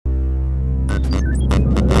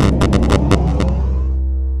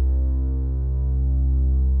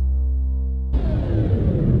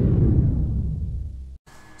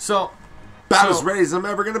So, about as ready as I'm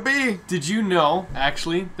ever gonna be. Did you know,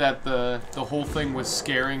 actually, that the whole thing was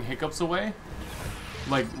scaring hiccups away?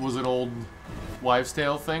 Like, was an old wives'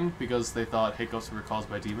 tale thing because they thought hiccups were caused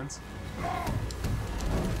by demons?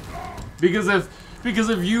 Because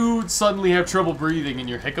if you suddenly have trouble breathing and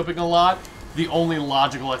you're hiccuping a lot, the only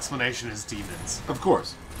logical explanation is demons. Of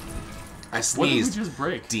course. I sneezed. What did we just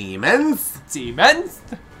break? Demons? Demons?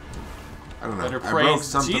 I don't know. Better I broke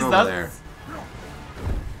something over there.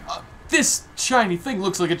 This shiny thing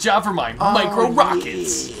looks like a job for my micro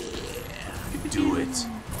rockets. Yeah. Do it.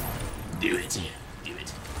 Do it. Do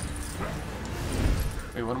it.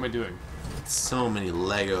 Wait, what am I doing? So many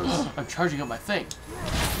Legos. I'm charging up my thing.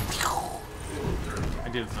 I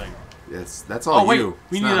did a thing. Yes, that's all wait, you.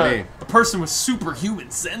 we It's need not me. a person with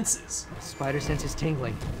superhuman senses. Spider sense is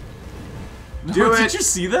tingling. Do it. Did you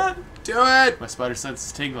see that? Do it. My spider sense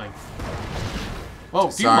is tingling. Whoa,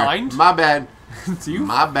 do Sorry. you mind? My bad. Do you?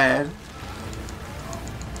 My bad.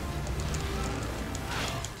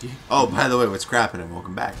 Oh, by the way, what's crapping? And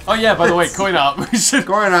welcome back. Oh yeah, by the way, coin op. We should.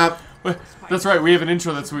 Going up. That's right. We have an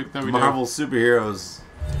intro that we Marvel do. superheroes.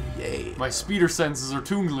 Yay. My speeder senses are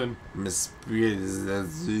tingling. My spirit is.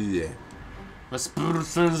 My speeder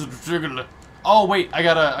senses are tingling. Oh wait, I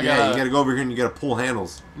gotta. You gotta go over here and you gotta pull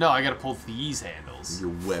handles. No, I gotta pull these handles.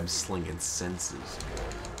 Your web slinging senses.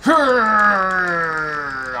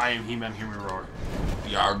 I am He-Man. Hear me roar.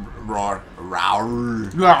 Roar. Roar.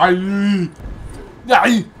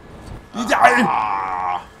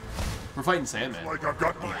 We're fighting Sandman. Like I've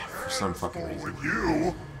got For some fucking reason. with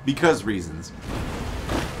you. Because reasons.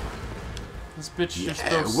 This bitch just Yeah,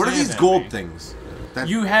 throws what are sand these at gold me. things? That,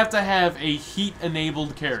 You have to have a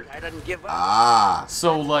heat-enabled character. ah,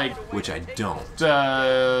 So, like, which I don't.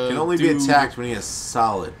 can Can only be attacked when he is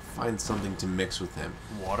solid. Find something to mix with him.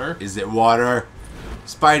 Water. Is it water?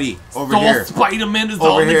 Spidey, over Soul here. Spiderman is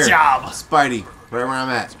Over on here. the job. Spidey, right where I'm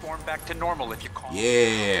at. Born back to normal if you call.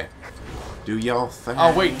 Yeah. Do y'all thing.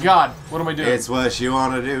 Oh wait, God, what am I doing? It's what you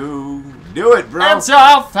wanna do. Do it, bro. It's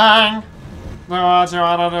your thing. What you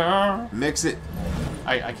wanna do? Mix it.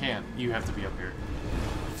 I can't. You have to be up here.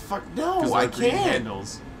 Fuck no, 'Cause I they're green can't.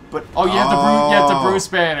 handles. But Oh, you have to Bruce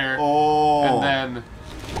Banner, Oh. and then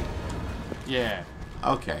yeah.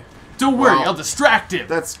 Okay. Don't worry, Well, I'll distract him.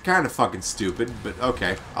 That's kind of fucking stupid, but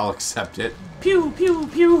okay, I'll accept it. Pew pew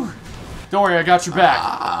pew. Don't worry, I got your back.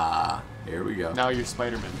 Ah, here we go. Now you're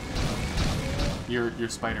Spider-Man. You're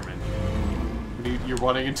Spider-Man. You're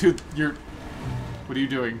running into your. What are you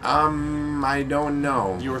doing? I don't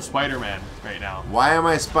know. You're Spider-Man right now. Why am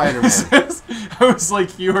I Spider-Man? I was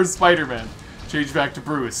like, you're Spider-Man. Change back to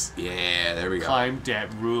Bruce. Yeah, there we go. Climb that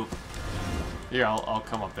rope. Here, I'll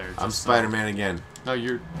come up there. I'm just Spider-Man again. No,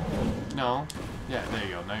 you're. No. Yeah, there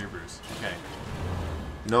you go. Now you're Bruce. Okay.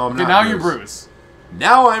 No, I'm Okay, not. now Bruce. you're Bruce.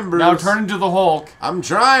 Now I'm Bruce. Now turn into the Hulk. I'm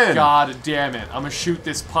trying. God damn it. I'm gonna shoot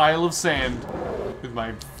this pile of sand with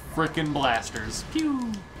my frickin' blasters.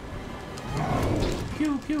 Pew!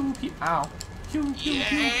 Pew, pew, pew. Ow. Pew, pew,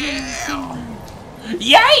 pew, pew, pew.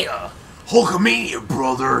 Yeah! Hulkamania,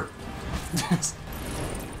 brother.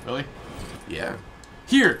 Really? Yeah.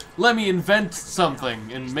 Here, let me invent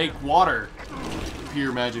something and make water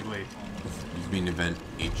appear magically. You mean event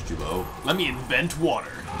H2O? Let me invent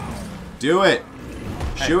water. Do it.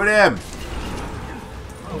 Hey. Shoot him.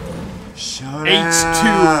 Shoot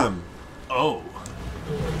H2O. him.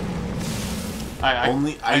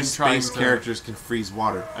 Only I'm ice-based trying to- characters can freeze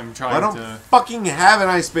water. I'm trying I don't to- fucking have an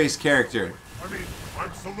ice-based character. I mean,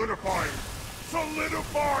 I'm solidifying.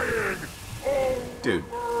 Solidifying! Oh! Dude.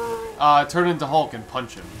 Turn into Hulk and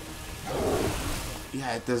punch him.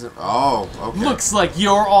 Yeah, it doesn't... Oh, okay. Looks like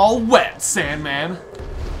you're all wet, Sandman.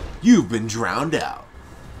 You've been drowned out.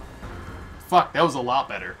 Fuck, that was a lot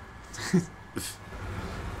better.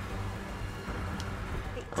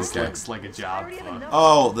 This Okay. looks like a job.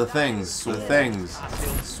 Oh, the things. The things.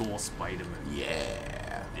 Soul Spiderman.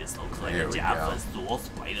 Yeah. This looks like There a we job go. for Soul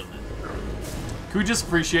Spiderman. Can we just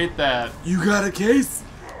appreciate that? You got a case?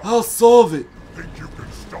 I'll solve it. Think you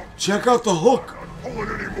can stop? Check out the hook. Not pull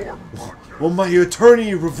it anymore. Well, my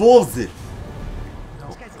attorney revolves it.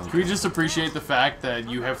 Can we just appreciate the fact that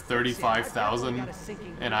you have 35,000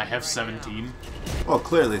 and I have 17? Well,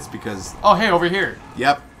 clearly it's because... Oh, hey, over here.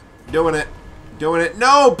 Yep. Doing it. Doing it.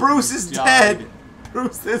 No, Bruce is Died. dead.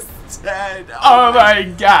 Bruce is dead. Oh my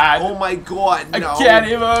god. Oh my god, no. I can't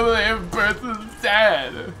even believe Bruce is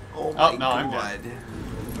dead. Oh my no, I'm god. dead.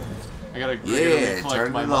 I gotta Yeah, collect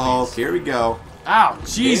turn my to the Hulk. monies. Here we go. Ow,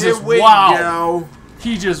 Jesus, Here we wow. go.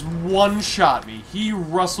 He just one-shot me. He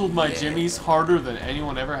rustled my Yeah. jimmies harder than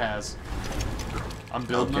anyone ever has. I'm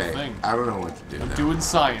building a Okay, thing. I don't know what to do now. Doing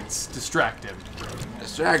science. Distract him.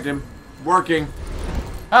 Distract him. Working.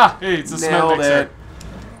 Ah, hey, it's a cement Nailed mixer. it.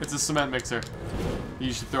 It's a cement mixer.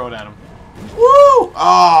 You should throw it at him. Woo!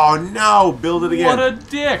 Oh no! Build it again. What a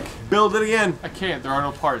dick! Build it again. I can't. There are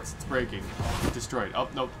no parts. It's breaking. Destroyed. Oh,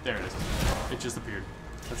 no. There it is. It just appeared.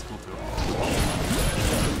 That's cool, too.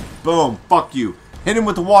 Boom. Fuck you. Hit him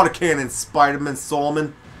with the water cannon, Spiderman,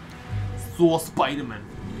 Solomon. Soul Spiderman.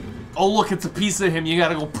 Oh, look. It's a piece of him. You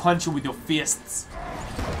gotta go punch him with your fists.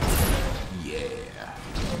 Yeah.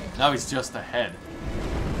 Now he's just a head.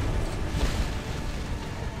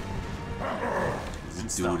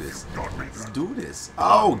 Let's do this. Let's do this.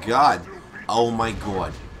 Oh, God. Oh, my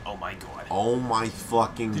God. Oh, my God. Oh, my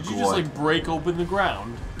fucking God. Did you just, like, break open the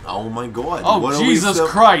ground? Oh, my God. Oh, what Jesus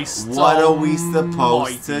Christ. What are we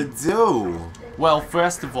supposed to do? Well,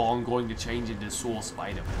 first of all, I'm going to change into Soul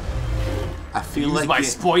Spider-Man. I feel Use like my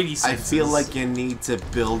Spidey senses. I feel like you need to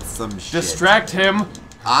build some shit. Distract him.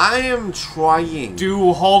 I am trying.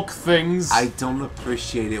 Do Hulk things. I don't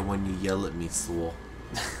appreciate it when you yell at me, Soul.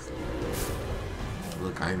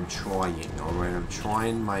 Look, I'm trying, alright? I'm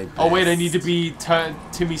trying my best. Oh, wait, I need to be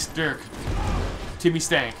Timmy Stirk. Timmy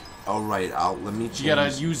Stank. Alright, let me change. You gotta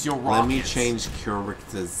use your rockets. Let me change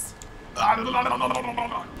characters.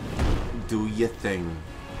 Do your thing.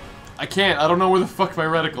 I can't. I don't know where the fuck my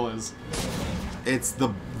reticle is. It's the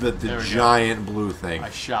giant blue thing. I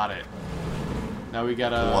shot it. Now we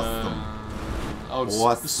gotta... Awesome. Oh,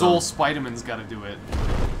 Awesome. Soul Spiderman's gotta do it.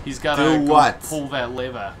 He's gotta Do go what? pull that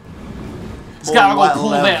lever. He's Pull gotta what go pull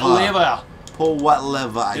that lever? lever. Pull what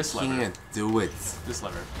lever? This I lever. can't do it. This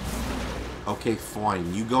lever. Okay,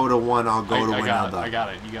 fine. You go to one, I'll go to I got another. it. I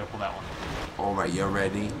got it. You gotta pull that one. Alright, you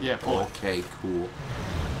ready? Yeah, pull it. Okay, cool.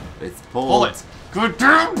 It's pulled. Pull it. Good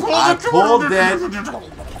damn, pull I it. pulled it.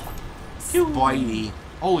 Spidey.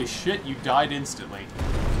 Holy shit, you died instantly.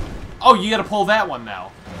 Oh, you gotta pull that one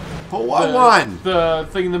now. Pull what one? The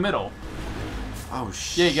thing in the middle. Oh,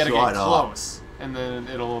 shit. Yeah, you gotta get close. And then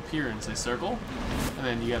it'll appear and say circle. And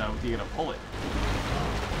then you gotta pull it.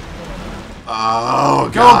 Oh,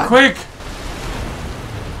 Go God. quick!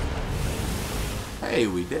 Hey,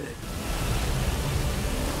 we did it.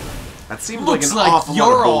 That seems Looks like an awful you're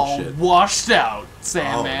lot of all bullshit. washed out,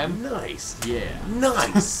 Sandman. Oh, nice. Yeah.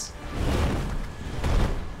 Nice.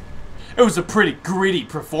 It was a pretty gritty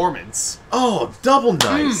performance. Oh, double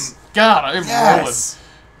nice. God, I'm Yes.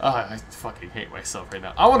 rolling. I fucking hate myself right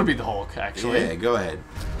now. I want to be the Hulk, actually. Yeah, go ahead.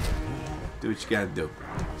 Do what you gotta do.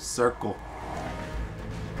 Circle.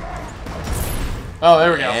 Oh,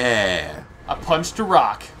 there we go. Yeah. I punched a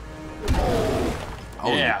rock.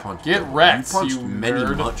 Oh, Yeah, you punched get it. wrecked, You punched you many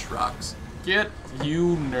nerd. much rocks. Get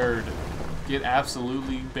you nerd. Get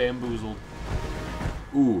absolutely bamboozled.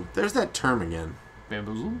 Ooh, there's that term again.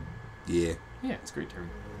 Bamboozled? Yeah. Yeah, it's a great term.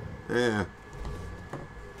 Yeah.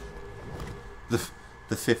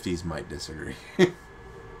 The 50s might disagree.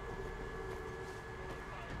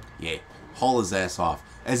 Yeah. Haul his ass off.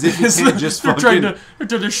 As if he can't just they're fucking... trying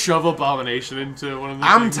to shove Abomination into one of the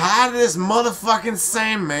I'm things. tired of this motherfucking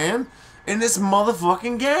Sandman in this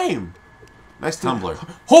motherfucking game. Nice tumbler.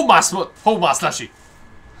 Hold my slushy.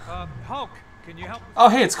 Hulk, can you help? Oh,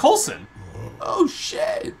 hey, it's Coulson. Oh,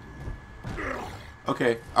 shit.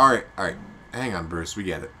 Okay. Alright. Hang on, Bruce. We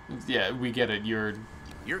get it. Yeah, we get it. You're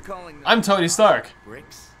calling them I'm Tony Stark.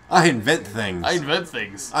 bricks? I invent things. I invent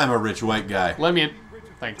things. I'm a rich white guy. Let me...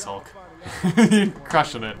 Thanks, Hulk. You're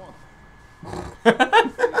crushing it.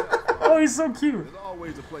 Oh, he's so cute. There's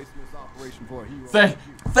always a place in this operation for a hero.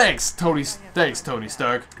 Thanks, Tony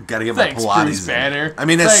Stark. Gotta get Thanks, my Pilates Bruce in. Banner. I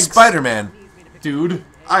mean, as Thanks. Spider-Man, Dude.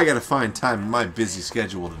 I gotta find time in my busy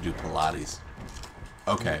schedule to do Pilates.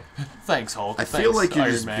 Okay. Thanks, Hulk. I feel like you're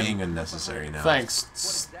Iron just Man. being unnecessary now. Thanks,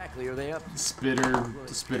 Exactly, are they up? Spiderman.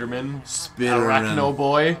 Spiderman. Arachno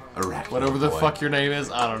Boy. Arachno Whatever the boy. fuck your name is.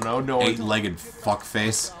 I don't know. No one. Eight-legged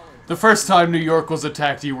fuckface. The first time New York was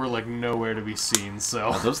attacked, you were like nowhere to be seen. So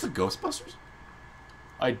Are those the Ghostbusters?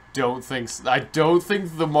 I don't think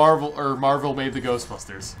the Marvel made the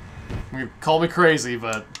Ghostbusters. Call me crazy,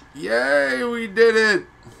 but Yay, we did it!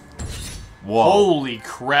 Whoa. holy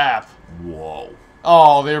crap! Whoa.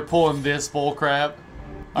 Oh, they're pulling this bull crap.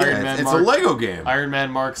 Yeah, it's a Lego game. Iron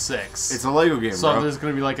Man Mark 6. It's a Lego game, So bro. there's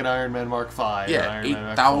gonna be like an Iron Man Mark 5. an Yeah, Iron Man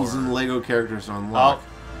Mark 8,000 4. Lego characters to unlock.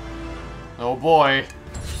 Oh boy.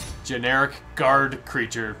 Generic guard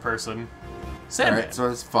creature person. Sandman. Alright, so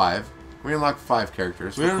that's 5. We unlocked 5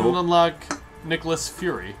 characters. We We're didn't cool. unlock Nicholas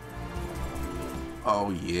Fury.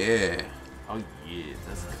 Oh, yeah. Oh yeah,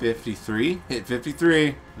 that's 53. Hit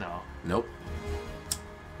 53. no. Nope.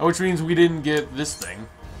 Oh, which means we didn't get this thing.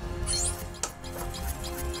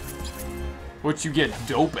 Which you get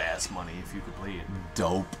dope-ass money if you complete it.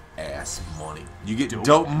 Dope-ass money. You get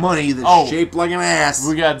dope money that's shaped like an ass.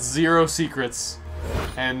 We got 0 secrets.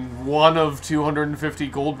 And 1 of 250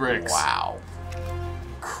 gold bricks. Wow.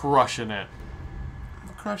 Crushing it.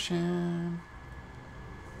 Crushing.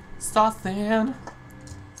 Starting.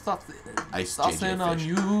 Ice Starting on fish.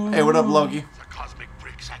 you. Hey, what up, Loki? The cosmic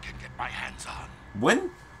bricks I can get my hands on.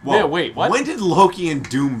 When? Yeah, wait, what? When did Loki and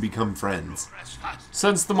Doom become friends? Press fast.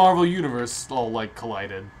 Since the Marvel Universe all, like,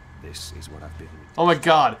 collided. This is what I've been. Oh my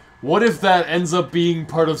god. What if that ends up being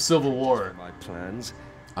part of Civil War? My plans.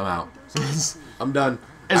 I'm out. I'm done.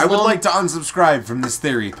 As I would long- like to unsubscribe from this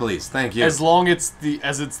theory, please. Thank you. As long as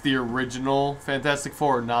it's the original Fantastic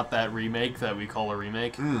Four, not that remake that we call a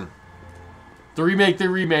remake. The remake they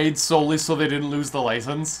remade solely so they didn't lose the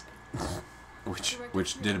license.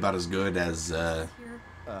 Which did about as good as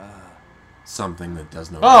something that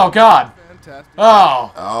does no Oh good. god! Fantastic.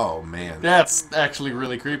 Oh! Oh man. That's actually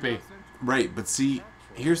really creepy. Right, but see,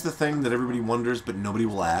 here's the thing that everybody wonders but nobody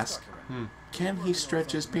will ask. Can he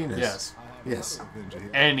stretch his penis? Yes. Yes.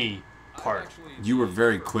 Any part. You were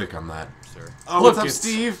very quick on that. Oh, Look, what's up, it's-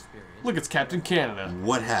 Steve? Look, it's Captain Canada.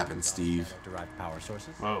 What happened, Steve? Derived power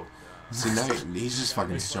sources. Whoa. See, now he's just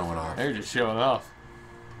fucking showing off. They're just showing off.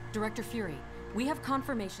 Director Fury, we have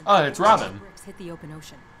confirmation. Oh, that it's the Robin. bricks hit the open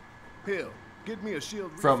ocean. Hill, get me a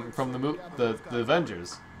shield. From research the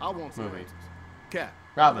Avengers. I want some movie. answers. Cap.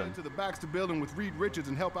 Robin. Into the Baxter building with Reed Richards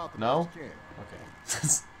and help out the No? best you can.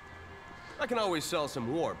 Okay. I can always sell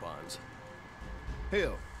some war bonds.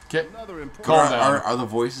 Hill. Get, Another important. calm down. Are the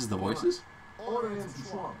voices the voices? Order in some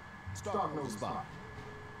shawarma. Start no spot.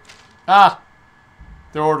 Ah!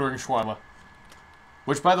 They're ordering shawarma.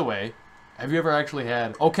 Which, by the way, have you ever actually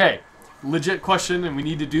had... Okay, legit question, and we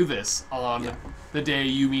need to do this on the day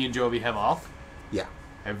you, me, and Jovi have off. Yeah.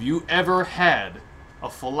 Have you ever had a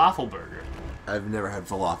falafel burger? I've never had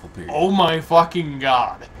falafel, period. Oh my fucking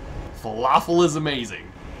god. Falafel is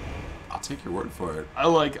amazing. I'll take your word for it.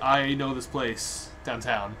 I know this place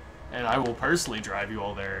downtown, and I will personally drive you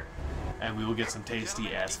all there, and we will get some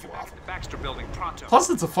tasty ass falafel. Baxter building pronto. Plus,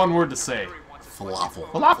 it's a fun word to say. Falafel.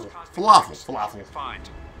 Falafel. Falafel. Falafel. Find.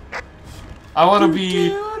 I want to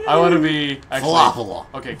be actually, Falafel.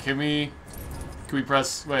 Okay, can we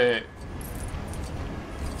press? Wait.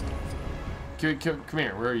 Come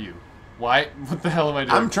here. Where are you? Why? What the hell am I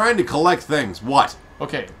doing? I'm trying to collect things. What?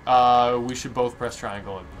 Okay. We should both press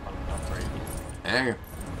triangle on three. Hang on.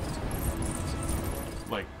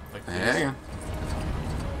 Like Hang this.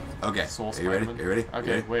 on. Okay. Soul Are you ready? Spiderman. Are you ready? Okay.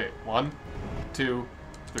 You ready? Wait. 1, 2,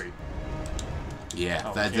 3. Yeah,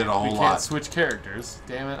 Oh, that we did a can't- whole We lot. can't switch characters.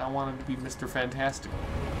 Damn it! I wanted to be Mr. Fantastic.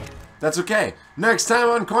 That's okay. Next time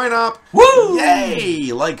on Coin Op. Woo!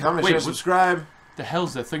 Yay! Like, comment, Wait, share, what- subscribe. The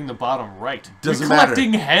hell's that thing in the bottom right? Doesn't we matter.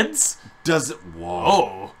 collecting heads? Does it?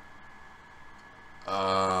 Whoa.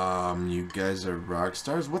 Oh. You guys are rock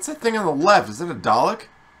stars. What's that thing on the left? Is that a Dalek?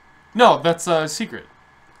 No, that's a secret.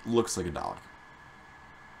 Looks like a Dalek.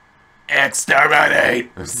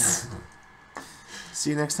 Exterminate! See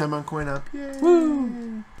you next time on Coin Up. Yay!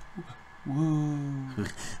 Woo! Woo!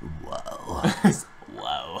 Whoa.